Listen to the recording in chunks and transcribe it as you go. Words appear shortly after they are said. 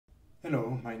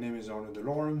Hello, my name is Arnaud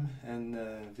Delorme, and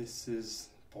this is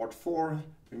part 4,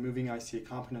 removing ICA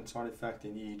components artifact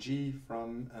in EEG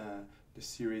from the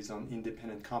series on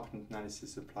independent component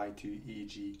analysis applied to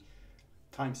EEG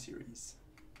time series.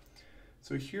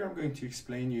 So here I'm going to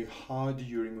explain you how do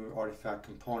you remove artifact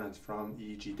components from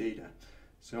EEG data.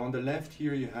 So on the left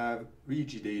here you have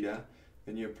EEG data,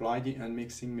 then you apply the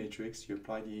unmixing matrix, you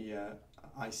apply the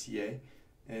ICA,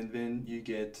 and then you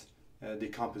get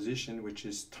decomposition, which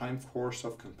is time course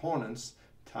of components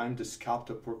times the scalp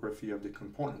topography of the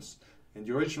components. And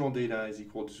the original data is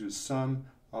equal to the sum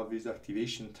of these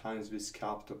activation times the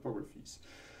scalp topographies.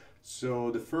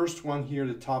 So the first one here,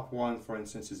 the top one, for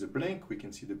instance, is a blink. We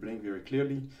can see the blink very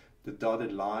clearly. The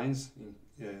dotted lines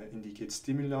indicate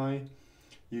stimuli.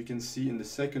 You can see in the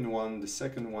second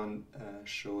one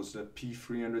shows the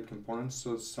P300 components,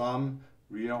 so some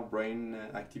real brain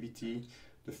activity.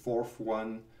 The fourth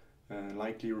one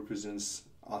likely represents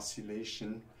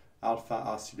oscillation, alpha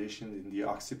oscillation in the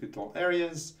occipital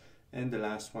areas, and the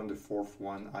last one, the fourth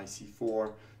one,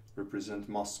 IC4, represent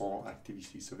muscle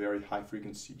activity, so very high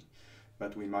frequency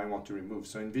that we might want to remove.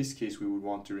 So in this case we would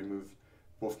want to remove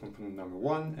both component number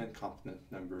 1 and component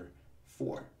number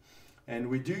 4, and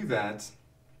we do that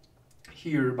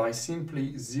here by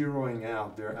simply zeroing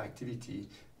out their activity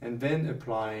and then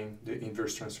applying the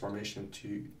inverse transformation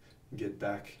to get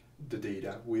back the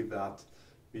data without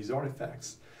these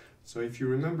artifacts. So if you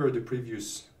remember the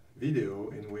previous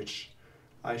video in which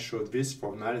I showed this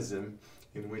formalism,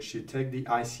 in which you take the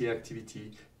ICA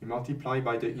activity, you multiply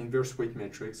by the inverse weight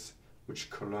matrix,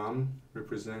 which column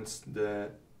represents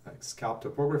the scalp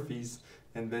topographies,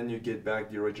 and then you get back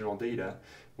the original data.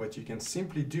 What you can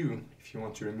simply do if you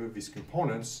want to remove these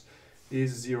components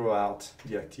is zero out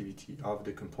the activity of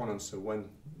the components. So when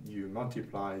you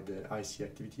multiply the IC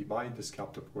activity by the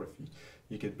scalp topography,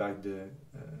 you get back the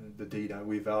data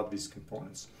without these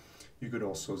components. You could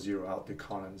also zero out the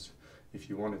columns if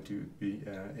you wanted to be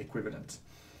equivalent.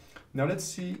 Now let's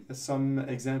see some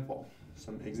example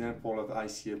of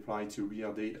IC applied to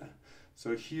real data.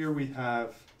 So here we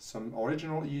have some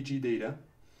original EEG data,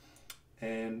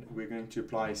 and we're going to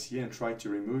apply ICA and try to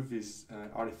remove this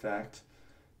artifact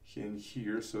in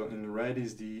here. So in red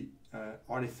is the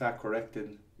artifact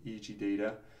corrected EEG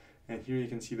data, and here you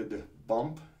can see that the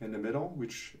bump in the middle,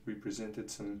 which represented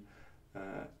some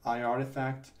eye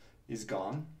artifact, is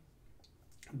gone,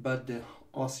 but the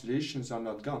oscillations are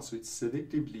not gone, so it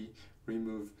selectively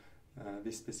removed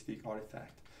this specific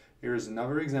artifact. Here is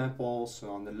another example.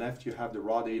 So on the left you have the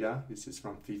raw data. This is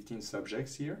from 15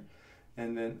 subjects here,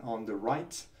 and then on the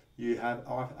right you have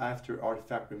after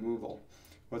artifact removal.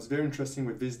 What's very interesting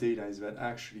with this data is that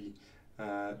actually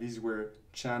these were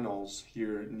channels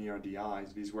here near the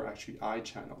eyes. These were actually eye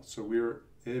channels. So we were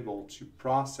able to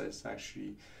process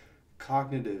actually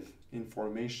cognitive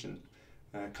information,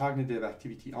 cognitive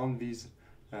activity on these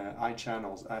eye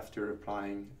channels after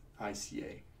applying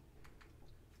ICA.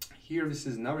 Here, this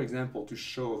is another example to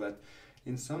show that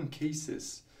in some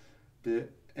cases the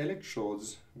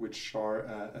electrodes which are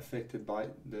affected by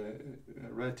the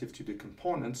relative to the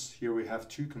components. Here we have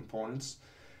two components,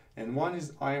 and one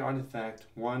is eye artifact,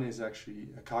 one is actually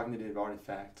a cognitive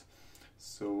artifact.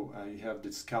 So you have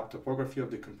the scalp topography of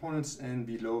the components, and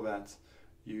below that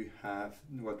you have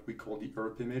what we call the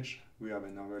ERP image. We have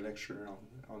another lecture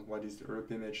on what is the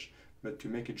ERP image, but to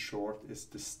make it short, it's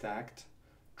the stacked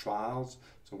trials.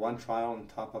 So one trial on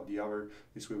top of the other.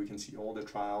 This way we can see all the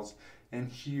trials. And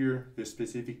here they're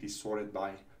specifically sorted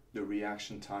by the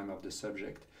reaction time of the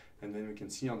subject. And then we can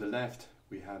see on the left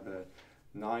we have a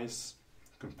nice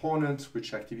component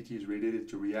which activity is related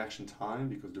to reaction time,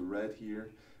 because the red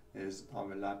here is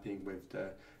overlapping with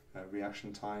the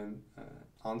reaction time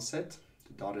onset,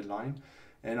 the dotted line.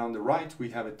 And on the right we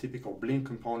have a typical blink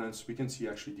components. We can see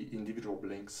actually the individual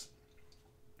blinks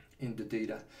in the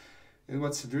data. And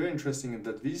what's very interesting is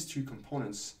that these two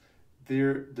components,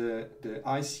 the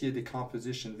ICA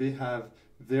decomposition, they have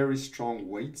very strong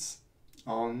weights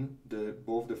on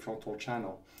both the frontal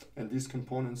channel, and these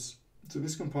components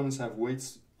have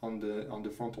weights on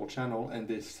the frontal channel, and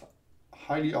they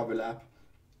highly overlap.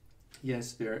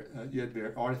 Yes, yet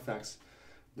their artifacts,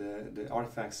 the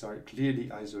artifacts are clearly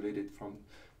isolated from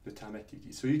the time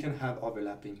activity. So you can have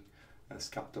overlapping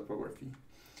scalp topography.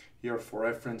 Here for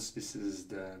reference, this is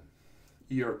the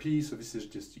ERP, so this is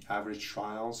just the average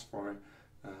trials for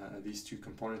these two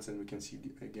components, and we can see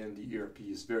again the ERP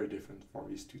is very different for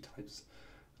these two types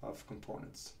of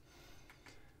components.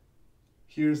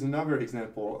 Here's another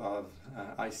example of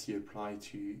IC applied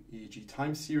to EEG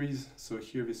time series. So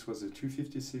here this was a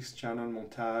 256 channel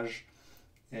montage,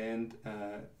 and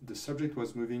the subject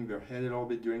was moving their head a little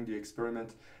bit during the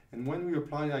experiment. And when we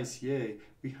applied ICA,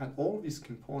 we had all these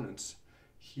components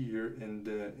here in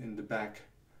the back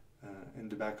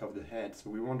of the head. So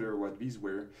we wonder what these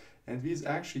were, and these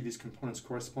components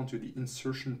correspond to the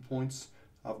insertion points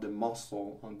of the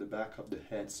muscle on the back of the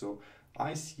head. So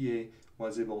ICA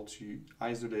was able to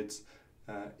isolate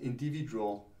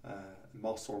individual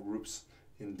muscle groups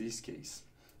in this case.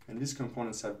 And these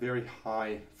components have very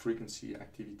high frequency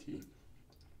activity.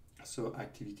 So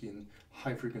activity in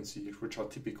high frequency, which are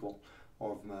typical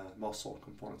of muscle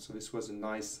components. So this was a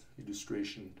nice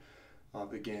illustration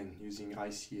of, again, using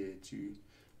ICA to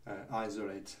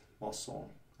isolate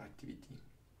muscle activity.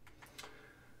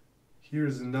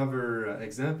 Here's another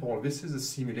example. This is a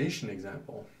simulation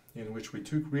example in which we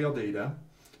took real data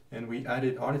and we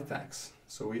added artifacts.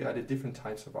 So we added different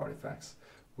types of artifacts.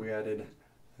 We added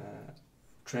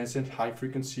transient high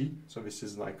frequency, so this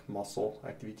is like muscle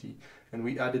activity, and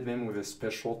we added them with a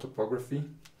special topography.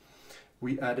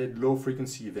 We added low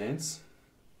frequency events,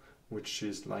 which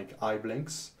is like eye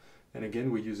blinks, and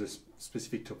again we use a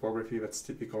specific topography that's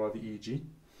typical of EEG.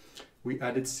 We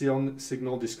added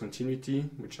signal discontinuity,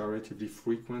 which are relatively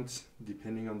frequent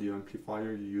depending on the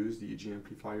amplifier you use, the EEG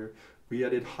amplifier. We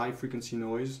added high frequency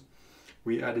noise.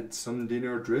 We added some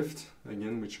linear drift,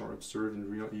 again, which are observed in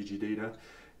real EEG data.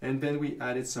 And then we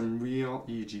added some real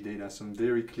EEG data, some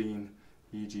very clean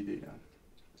EEG data.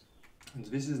 And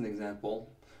this is an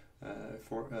example.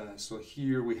 So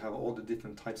here we have all the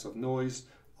different types of noise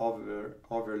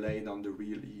overlaid on the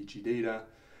real EEG data.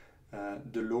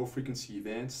 The low frequency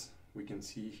events we can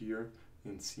see here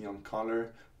in cyan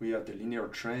color. We have the linear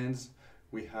trends.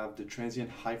 We have the transient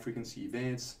high frequency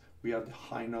events. We have the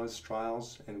high noise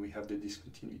trials, and we have the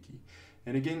discontinuity.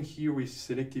 And again, here we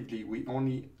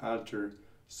only alter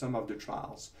some of the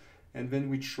trials, and then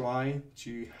we try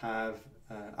to have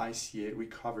ICA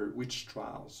recover which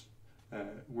trials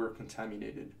were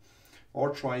contaminated,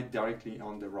 or try it directly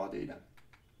on the raw data.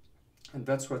 And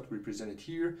that's what we presented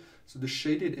here. So the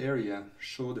shaded area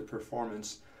show the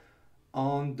performance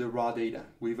on the raw data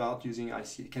without using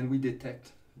ICA. Can we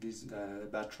detect these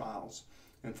bad trials?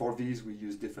 And for these we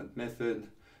use different methods,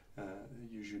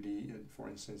 usually, for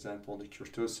instance, the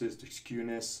kurtosis, the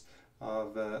skewness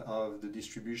of the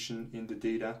distribution in the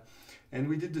data. And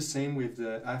we did the same with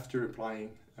after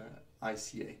applying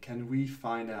ICA. Can we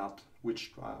find out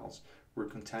which trials were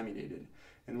contaminated?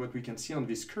 And what we can see on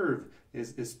this curve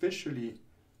is, especially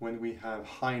when we have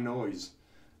high noise,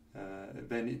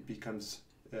 then it becomes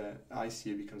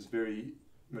ICA becomes very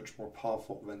much more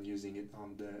powerful than using it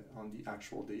on the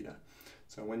actual data.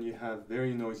 So when you have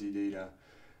very noisy data,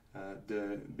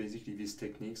 basically these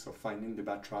techniques of finding the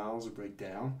bad trials break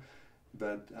down,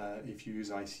 but if you use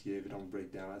ICA, they don't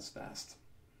break down as fast.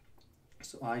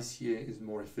 So ICA is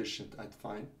more efficient at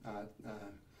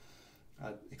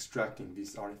extracting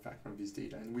this artifact from this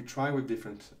data. And we try with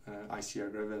different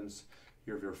ICA algorithms.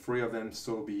 Here there are 3 of them,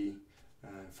 SOBI,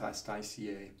 fast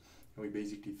ICA, and we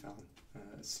basically found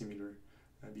similar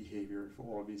behavior for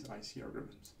all these ICA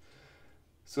algorithms.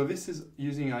 So this is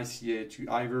using ICA to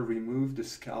either remove the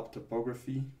scalp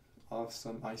topography of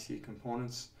some ICA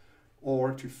components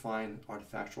or to find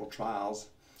artifactual trials.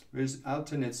 There's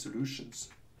alternate solutions.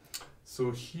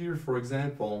 So here, for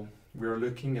example, we're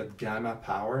looking at gamma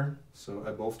power, so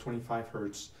above 25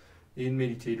 Hertz in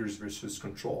meditators versus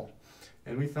control.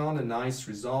 And we found a nice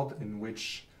result in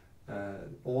which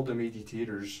all the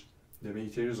meditators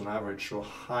on average show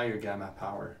higher gamma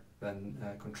power than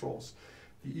controls.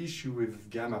 The issue with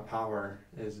gamma power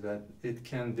is that it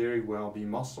can very well be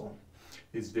muscle.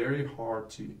 It's very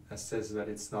hard to assess that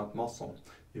it's not muscle.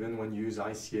 Even when you use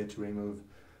ICA to remove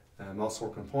muscle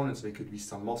components, there could be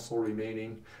some muscle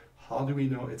remaining. How do we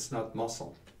know it's not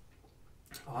muscle?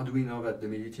 How do we know that the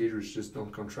meditators just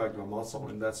don't contract their muscle,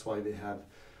 and that's why they have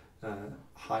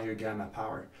higher gamma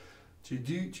power? To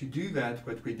do that,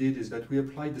 what we did is that we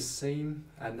applied the same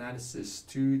analysis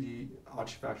to the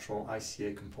artifactual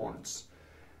ICA components.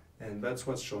 And that's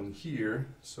what's shown here.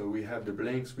 So we have the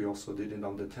blinks, we also did it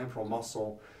on the temporal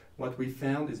muscle. What we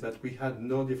found is that we had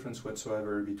no difference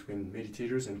whatsoever between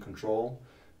meditators and control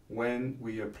when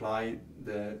we applied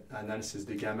the analysis,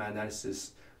 the gamma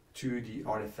analysis, to the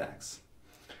artifacts.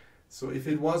 So if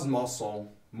it was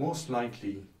muscle, most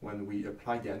likely when we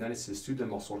apply the analysis to the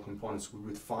muscle components, we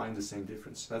would find the same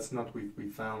difference. That's not what we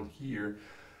found here.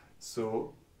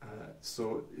 So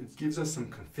it gives us some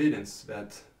confidence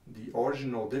that the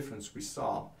original difference we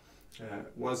saw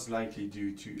was likely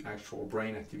due to actual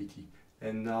brain activity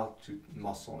and not to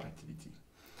muscle activity.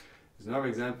 There's another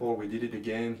example, we did it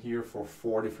again here for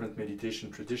 4 different meditation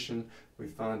traditions. We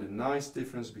found a nice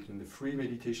difference between the free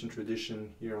meditation tradition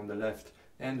here on the left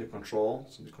and the control.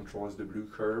 So the control is the blue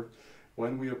curve.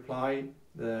 When we apply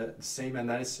the same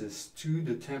analysis to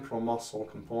the temporal muscle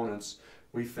components,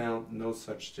 we found no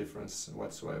such difference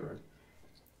whatsoever,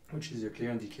 which is a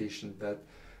clear indication that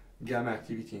gamma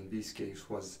activity in this case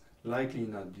was likely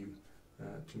not due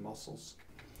to muscles.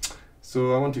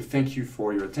 So I want to thank you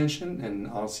for your attention, and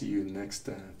I'll see you in the next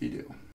video.